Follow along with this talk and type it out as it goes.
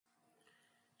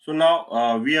So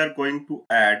now we are going to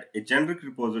add a generic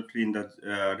repository in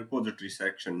the repository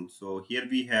section. So here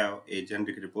we have a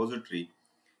generic repository.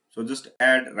 So just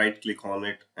add, right click on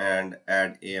it and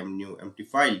add a new empty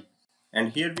file.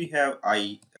 And here we have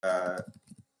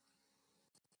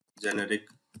generic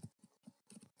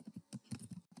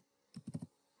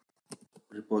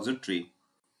repository,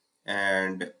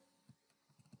 and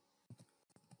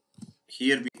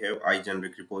here we have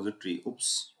generic repository.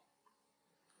 Oops.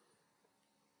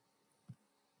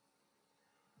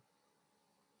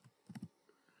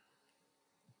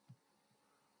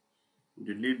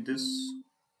 Delete this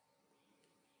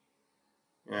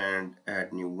and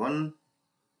add new one.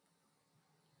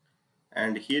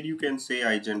 And here you can say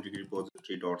igeneric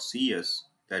repository.cs,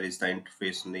 that is the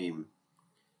interface name.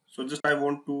 So just I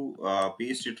want to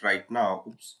paste it right now.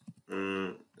 Oops.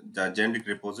 The generic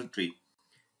repository.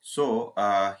 So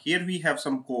here we have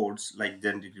some codes like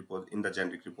generic repository in the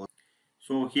generic repository.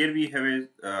 So here we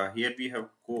have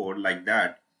code like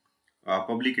that.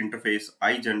 Public interface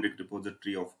iGeneric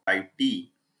repository of type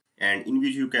T, and in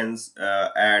which you can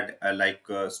add like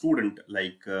student,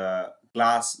 like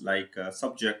class, like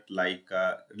subject, like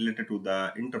related to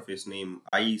the interface name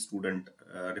I student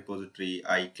repository,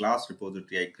 I class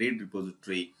repository, I grade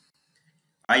repository,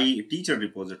 I teacher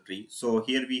repository. So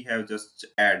here we have just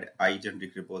add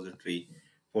iGeneric repository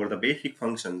for the basic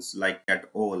functions like get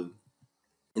all.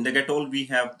 In the get all we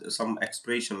have some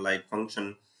expression like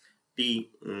function T,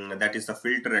 that is the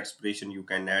filter expression, you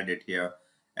can add it here,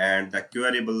 and the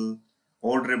queryable,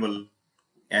 orderable,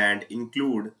 and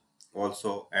include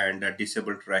also, and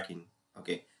disable tracking.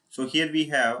 Okay, so here we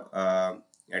have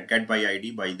get by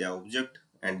id by the object,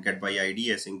 and get by id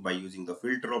async by using the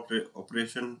filter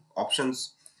operation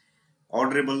options,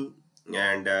 orderable,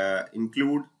 and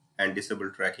include and disable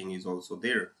tracking is also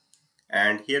there.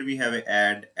 And here we have a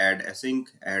add async,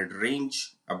 add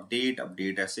range, update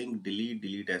async,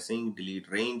 delete async, delete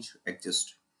range,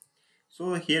 adjust.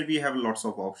 So here we have lots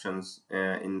of options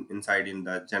inside in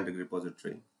the generic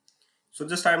repository. So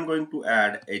just I'm going to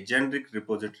add a generic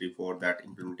repository for that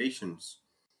implementations.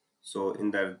 So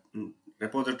in the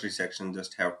repository section,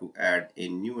 just have to add a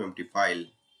new empty file,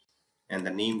 and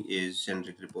the name is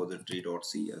generic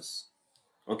repository.cs.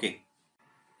 Okay,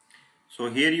 so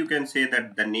here you can say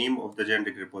that the name of the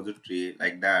generic repository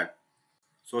like that.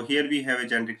 So here we have a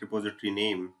generic repository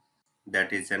name,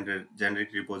 that is generic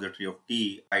repository of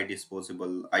T, I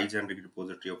disposable, I generic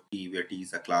repository of T, where T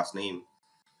is a class name.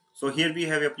 So here we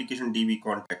have application DB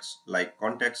context, like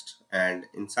context, and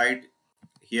inside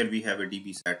here we have a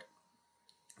DB set.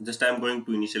 Just I'm going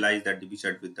to initialize that DB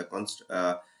set with the context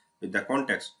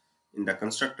in the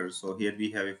constructor. So here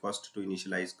we have a first to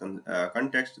initialize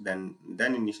context, then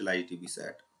initialize DB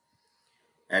set,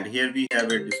 and here we have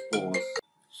a dispose.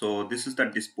 So this is the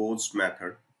disposed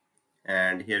method,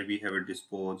 and here we have a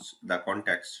dispose the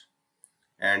context,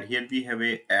 and here we have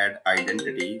a add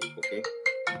identity. Okay,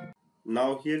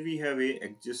 now here we have a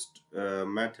exist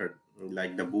method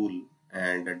like the bool,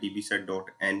 and a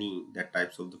dbset.any, that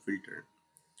types of the filter.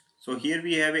 So here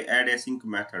we have a add async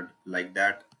method like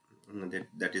that,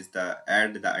 that is the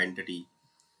add the entity,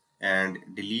 and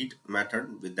delete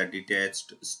method with the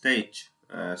detached state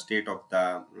of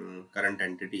the current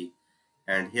entity.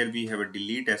 And here we have a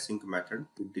delete async method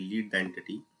to delete the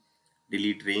entity.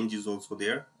 Delete range is also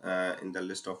there in the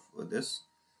list of this.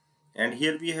 And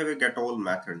here we have a get all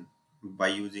method by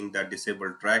using the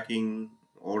disable tracking,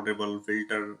 orderable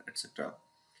filter, etc.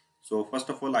 So first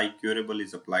of all, iQueryable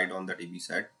is applied on the DB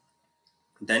set.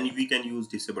 Then we can use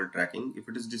disable tracking. If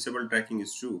it is disable tracking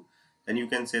is true, then you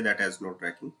can say that as no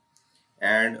tracking.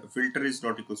 And filter is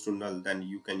not equals to null, then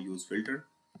you can use filter.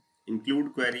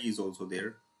 Include query is also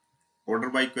there.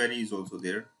 Order by query is also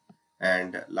there.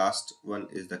 And last one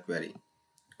is the query.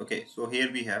 Okay, so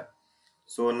here we have.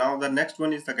 So now the next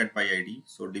one is the get by id.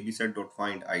 So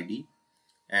dbset.find id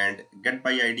and get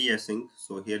by id async.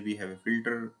 So here we have a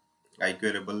filter,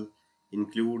 iQueryable,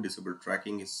 include, disable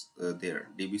tracking is there.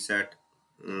 dbset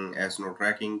as no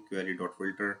tracking,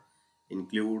 query.filter,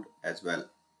 include as well.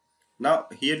 Now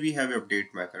here we have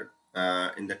update method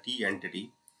in the T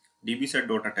entity,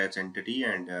 dbset.attach entity,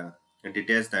 and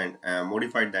detach the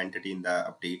modified the entity in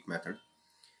the update method.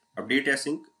 Update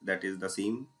async, that is the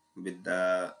same with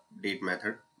the date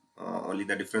method, only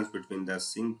the difference between the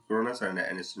synchronous and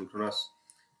asynchronous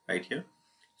right here.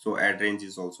 So add range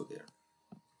is also there.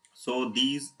 So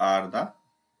these are the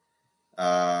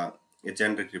a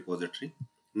generic repository.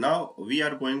 Now we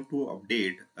are going to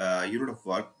update unit of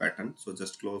work pattern. So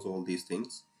just close all these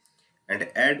things and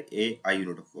add a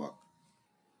unit of work.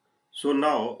 So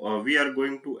now we are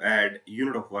going to add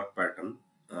unit of work pattern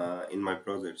in my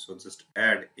project. So just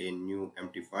add a new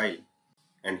empty file,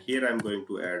 and here I'm going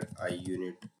to add a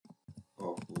unit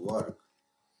of work,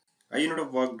 a unit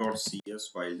of work.cs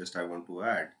file just I want to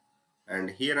add.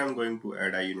 And here I'm going to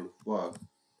add a unit of work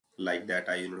like that,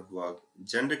 a unit of work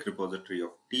generic repository of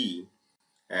T,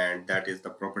 and that is the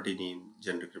property name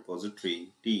generic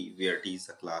repository T, where T is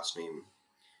the class name.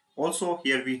 Also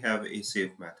here we have a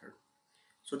save method.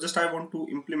 So just I want to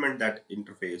implement that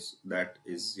interface, that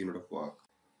is unit of work.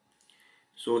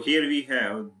 So here we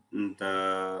have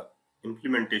the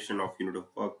implementation of unit of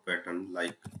work pattern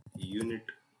like unit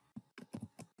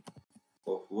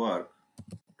of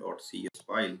work.cs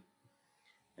file,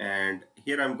 and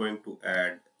here I'm going to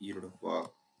add unit of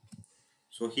work.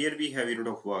 So here we have unit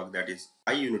of work, that is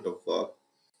I unit of work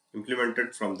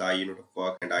implemented from the I unit of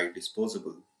work and I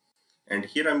disposable. And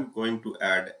here I'm going to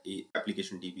add a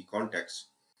application DB context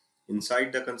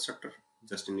inside the constructor.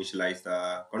 Just initialize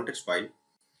the context file,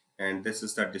 and this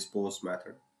is the dispose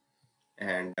method.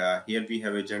 And here we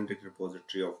have a generic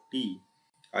repository of T,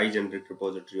 I generic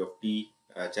repository of T,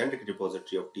 generic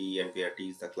repository of T, and where T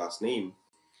is the class name.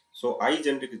 So I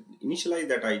generic initialize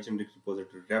that I generic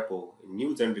repository repo, a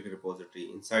new generic repository.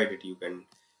 Inside it, you can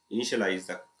initialize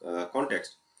the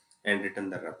context and return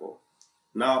the repo.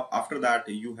 Now, after that,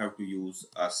 you have to use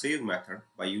a save method.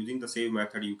 By using the save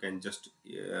method, you can just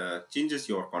changes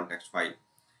your context file.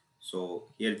 So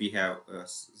here we have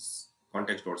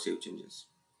context.save changes.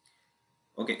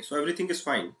 Okay, so everything is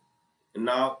fine.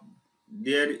 Now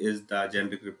there is the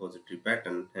generic repository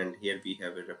pattern, and here we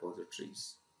have a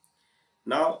repositories.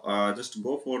 Now just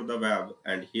go for the web,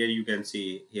 and here you can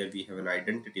see here we have an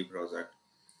identity project,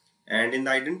 and in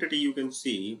the identity you can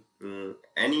see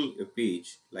any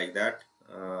page like that,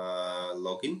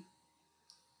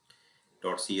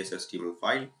 login.cshtml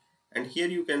file, and here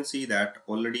you can see that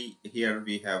already here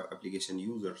we have application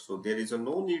user, so there is a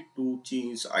no need to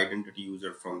change identity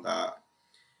user from the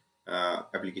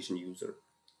application user.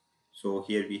 So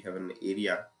here we have an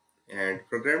area, and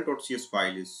program.cs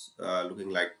file is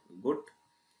looking like good,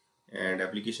 and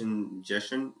application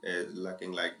JSON is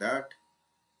looking like that.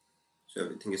 So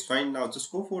everything is fine. Now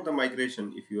just go for the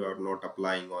migration if you are not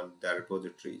applying on the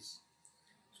repositories.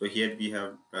 So here we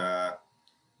have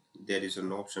there is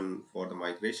an option for the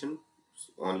migration.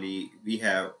 Only we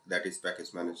have, that is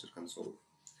package manager console.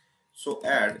 So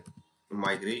add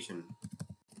migration,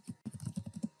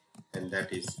 and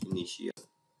that is initial.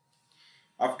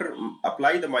 After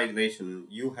apply the migration,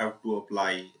 you have to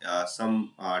apply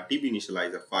some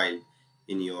DbInitializer file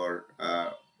in your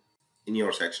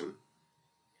section.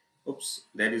 Oops,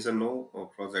 there is a no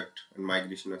project and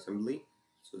migration assembly.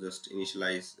 So just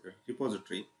initialize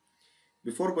repository.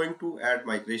 Before going to add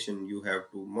migration, you have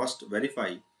to must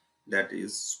verify that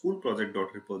is school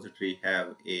project.repository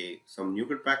have a some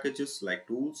NuGet packages like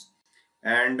tools,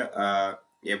 and the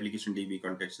application DB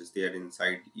context is there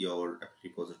inside your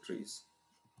repositories.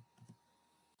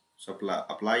 So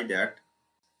apply that.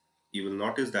 You will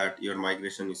notice that your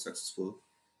migration is successful,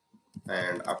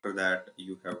 and after that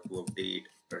you have to update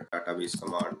the database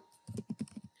command.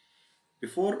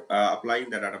 Before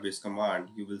applying the database command,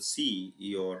 you will see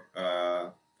your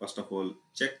first of all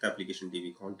check the application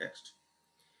DB context,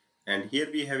 and here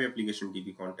we have application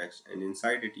DB context, and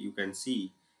inside it you can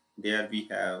see there we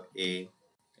have a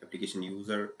application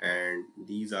user, and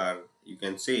these are, you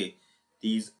can say,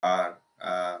 these are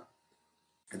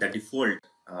the default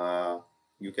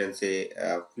you can say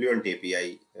Fluent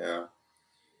API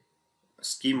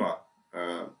schema.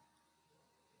 uh,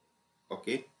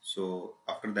 okay, so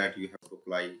after that you have to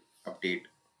apply update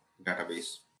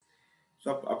database.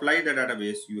 So apply the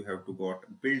database, you have to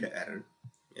got build error,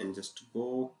 and just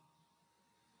go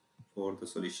for the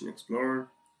solution explorer,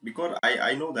 because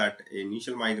I know that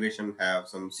initial migration have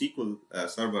some SQL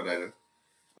server error.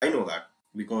 I know that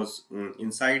because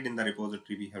inside in the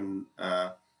repository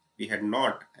we had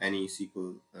not any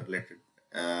SQL related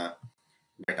uh,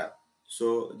 data.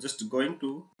 So just going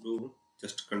to do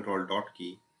just control dot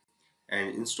key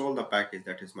and install the package,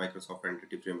 that is Microsoft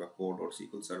Entity Framework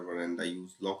Core.SQL Server, and I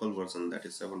use local version, that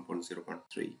is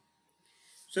 7.0.3.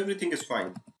 So everything is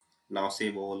fine. Now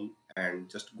save all and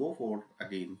just go for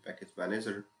again package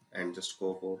manager and just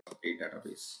go for update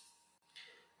database.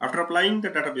 After applying the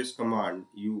database command,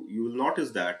 you will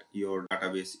notice that your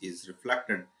database is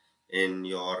reflected in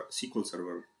your SQL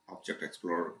Server Object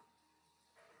Explorer.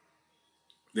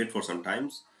 Wait for some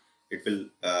times, it will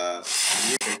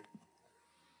create it.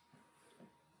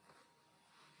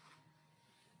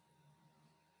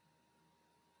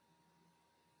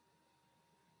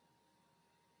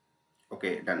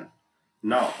 Okay, done.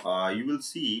 Now you will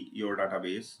see your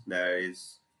database. There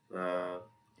is uh,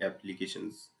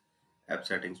 applications app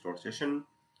settings.session,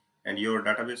 and your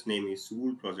database name is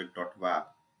schoolproject.web,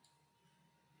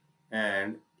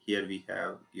 and here we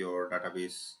have your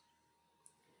database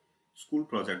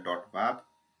schoolproject.web.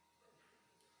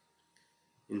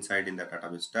 Inside in the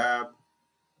database tab,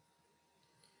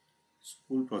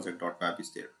 schoolproject.web is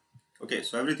there. Okay,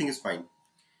 so everything is fine.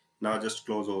 Now just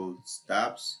close all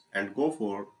tabs and go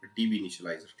for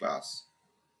DbInitializer class.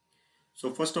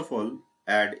 So first of all,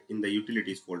 add in the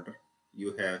utilities folder.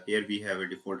 You have here we have a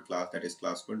default class, that is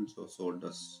class 1. So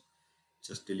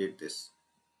just delete this.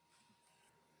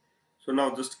 So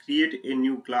now just create a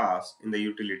new class in the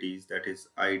utilities, that is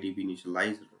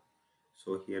DbInitializer.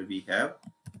 So here we have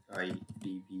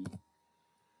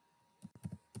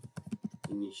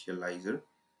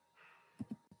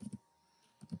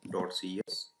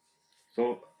DbInitializer.cs.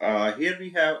 So here we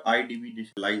have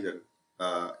DbInitializer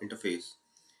interface,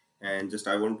 and just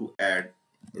I want to add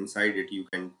inside it, you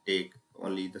can take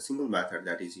only the single method,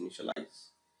 that is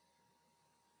initialize.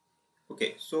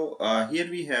 Okay, so here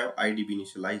we have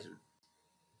DbInitializer,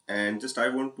 and just I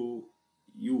want to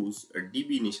use a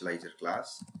DbInitializer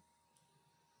class.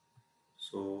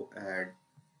 So add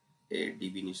a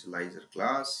DbInitializer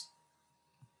class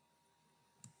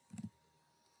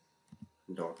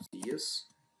 .cs.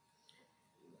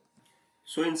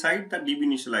 So inside the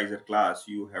DbInitializer class,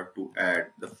 you have to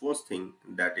add the first thing,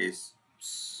 that is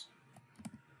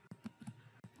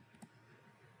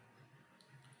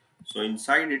so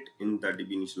inside it in the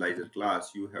DbInitializer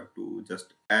class, you have to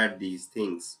just add these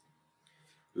things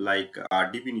like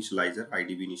DbInitializer,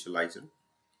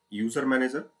 user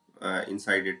manager,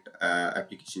 inside it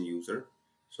application user.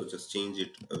 So just change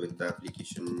it with the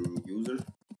application user,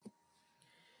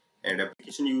 and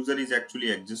application user is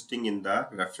actually existing in the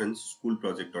reference school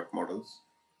project.models.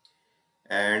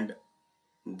 And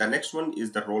the next one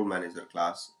is the role manager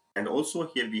class, and also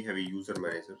here we have a user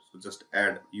manager. So just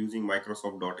add using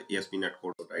Microsoft.ASP.NET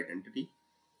code.identity.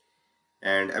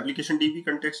 And application DB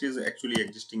context is actually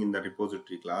existing in the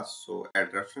repository class. So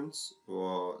add reference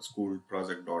school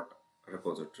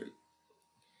project.repository.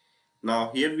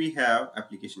 Now here we have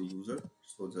application user.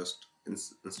 So just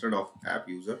instead of app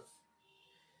user.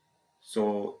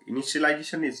 So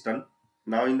initialization is done.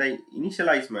 Now in the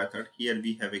initialize method, here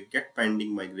we have a get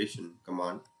pending migration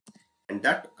command, and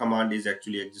that command is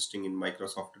actually existing in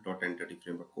Microsoft.Entity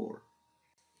Framework core.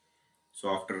 So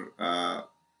after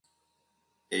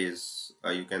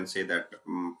you can say that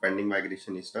pending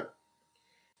migration is done.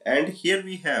 And here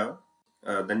we have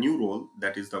the new role,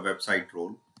 that is the website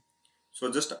role. So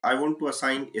just I want to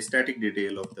assign a static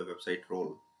detail of the website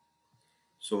role.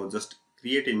 So just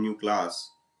create a new class,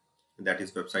 that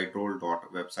is website role dot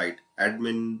website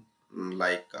admin,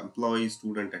 like employee,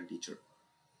 student, and teacher.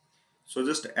 So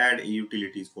just add a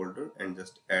utilities folder and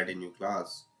just add a new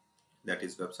class, that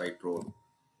is website role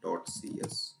dot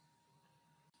cs.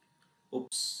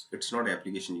 Oops, it's not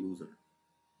application user.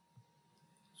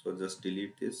 So just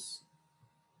delete this.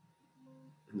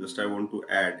 Just I want to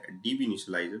add a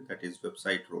DbInitializer, that is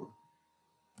website role.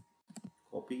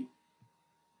 Copy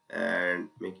and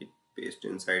make it paste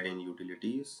inside in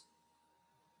utilities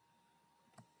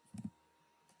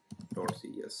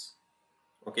 .cs.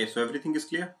 Okay, so everything is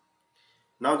clear.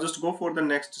 Now just go for the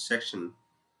next section,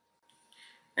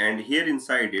 and here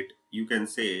inside it you can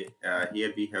say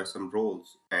here we have some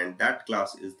roles, and that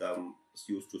class is the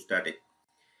used to static.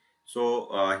 So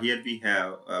here we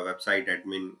have website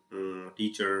admin,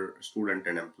 teacher, student,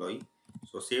 and employee.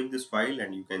 So save this file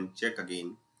and you can check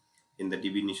again in the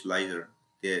DbInitializer.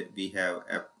 There we have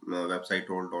website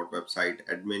role dot website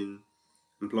admin,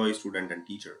 employee, student, and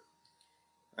teacher.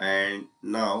 And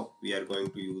now we are going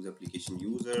to use application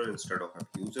user instead of app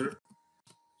user.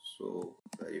 So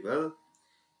very well.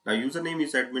 Now username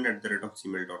is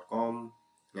admin@gmail.com,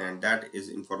 and that is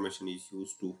information is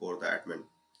used to for the admin.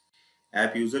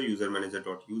 App user, user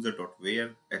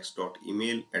manager.user.where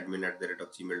x.email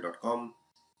admin@gmail.com.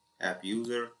 App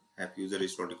user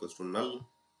is not equals to null.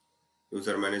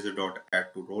 User manager dot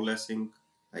add to role async,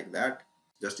 like that.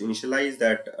 Just initialize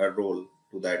that role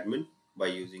to the admin by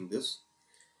using this.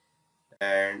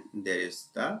 And there is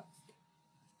the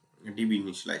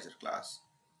DbInitializer class.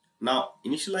 Now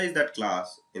initialize that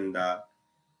class in the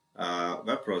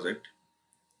web project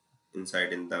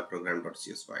inside in the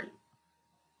program.cs file.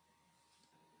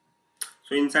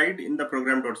 So inside in the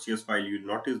program.cs file, you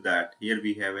notice that here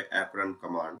we have a app run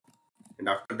command, and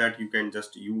after that you can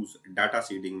just use data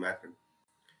seeding method.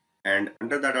 And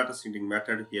under the data seeding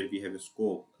method, here we have a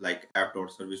scope like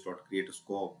app.service.create a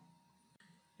scope.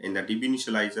 In the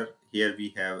DbInitializer, here we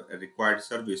have a required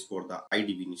service for the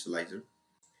DbInitializer.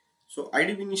 So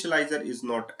IDB initializer is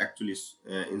not actually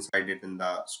inside it in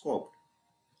the scope.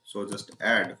 So just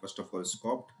add first of all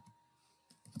scope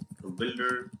to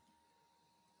builder,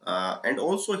 and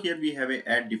also here we have a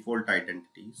add default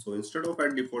identity. So instead of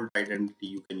add default identity,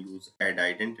 you can use add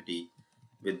identity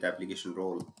with the application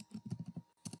role,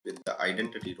 with the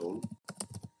identity role.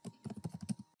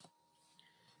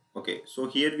 Okay, so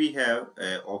here we have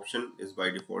option is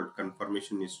by default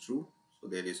confirmation is true, so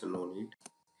there is no need.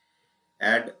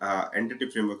 Add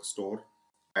entity framework store,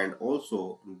 and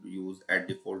also use add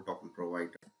default token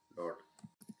provider dot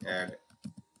add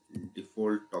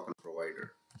default token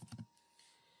provider.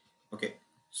 Okay,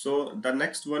 so the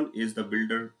next one is the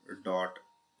builder dot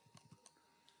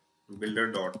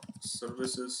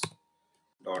services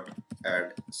dot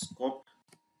add scope,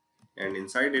 and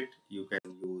inside it you can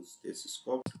use this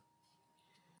scope.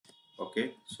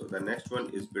 Okay, so the next one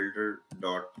is builder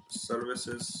dot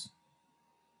services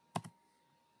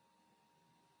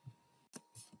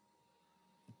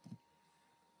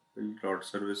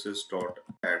build.services dot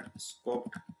add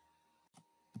scoped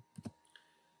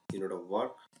unit of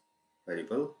work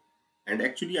variable. And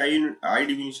actually ID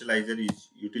initializer is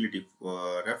utility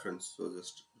reference, so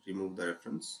just remove the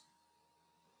reference.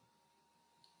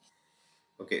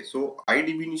 Okay, so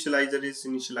IDB initializer is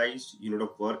initialized, unit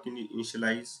of work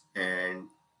initialize, and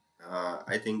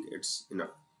I think it's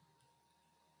enough.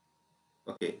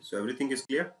 Okay, so everything is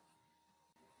clear.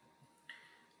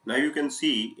 Now you can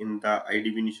see in the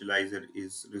IDB initializer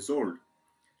is resolved.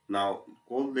 Now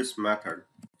call this method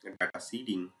data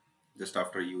seeding just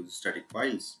after use static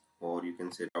files, or you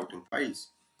can say routing files.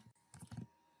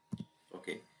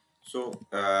 Okay, so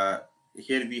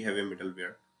here we have a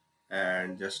middleware,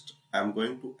 and just I'm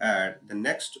going to add the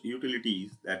next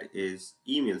utilities, that is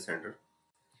email sender.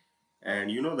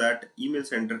 And you know that email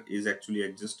sender is actually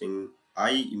existing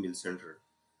email sender,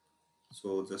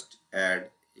 so just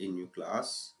add a new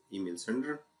class email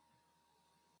sender,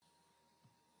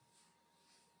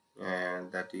 and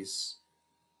that is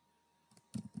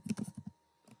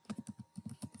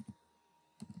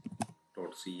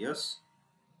 .cs,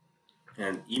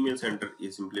 and email sender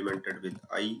is implemented with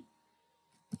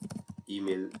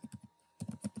email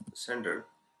sender,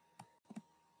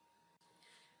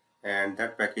 and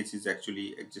that package is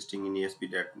actually existing in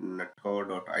ASP.NET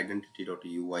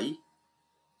Core.identity.ui,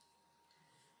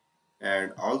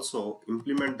 and also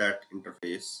implement that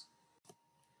interface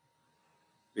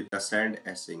with the send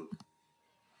async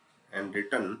and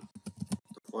return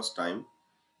the first time,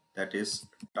 that is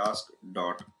task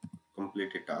dot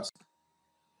complete a task.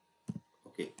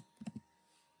 Okay,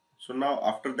 so now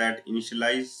after that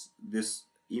initialize this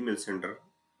email sender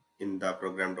in the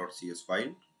program.cs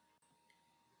file,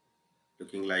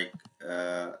 looking like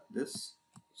this.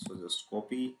 So just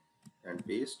copy and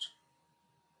paste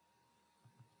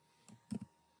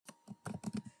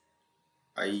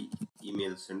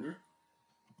email sender,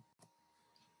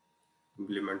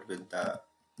 implement with the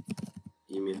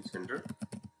email sender.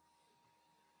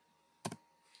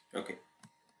 Okay,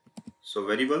 so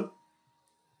very well.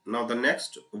 Now the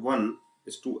next one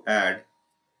is to add,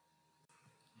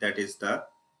 that is the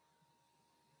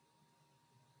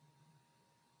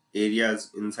areas.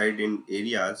 Inside in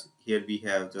areas, here we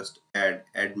have just add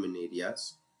admin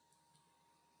areas,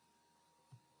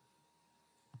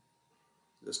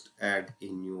 just add a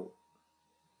new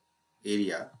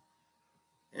area,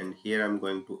 and here I'm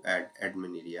going to add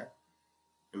admin area,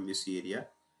 MVC area,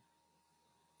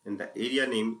 and the area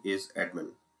name is admin.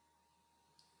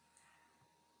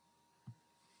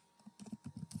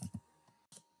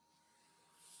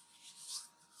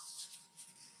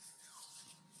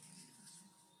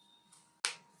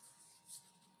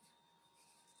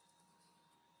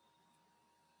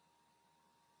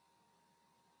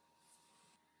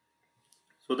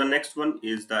 So the next one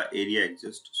is the area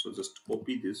exist, so just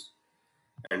copy this,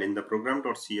 and in the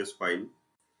program.cs file,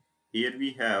 here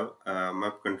we have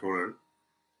map controller,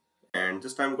 and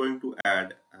just I'm going to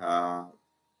add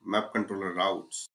map controller routes.